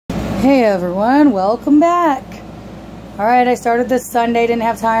Hey everyone, welcome back. Alright, I started this Sunday, didn't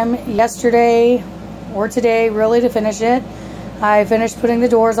have time yesterday or today really to finish it. I finished putting the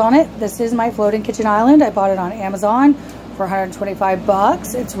doors on it. This is my floating kitchen island. I bought it on Amazon for 125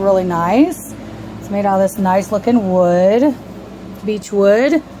 bucks. It's really nice. It's made out of this nice looking wood, beech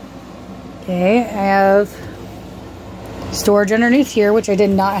wood. Okay, I have storage underneath here, which I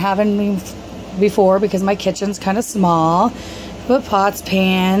did not have in me before because my kitchen's kind of small. Put pots,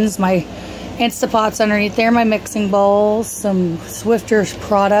 pans, my Instapots underneath there, my mixing bowls, some Swifter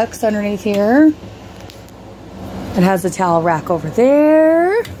products underneath here. It has a towel rack over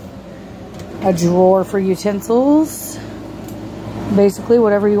there, a drawer for utensils, basically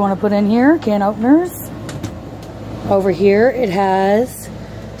whatever you want to put in here, can openers. Over here it has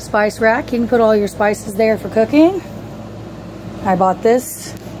spice rack. You can put all your spices there for cooking. I bought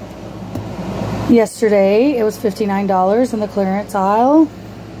this yesterday. It was $59 in the clearance aisle.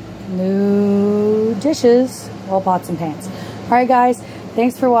 New dishes, all pots and pans. Alright guys,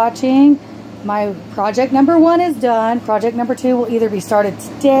 thanks for watching. My project number 1 is done. Project number 2 will either be started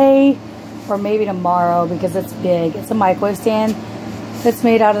today or maybe tomorrow because it's big. It's a microwave stand that's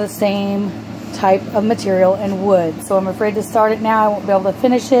made out of the same type of material and wood. So I'm afraid to start it now. I won't be able to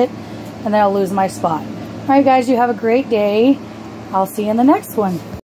finish it and then I'll lose my spot. Alright guys, you have a great day. I'll see you in the next one.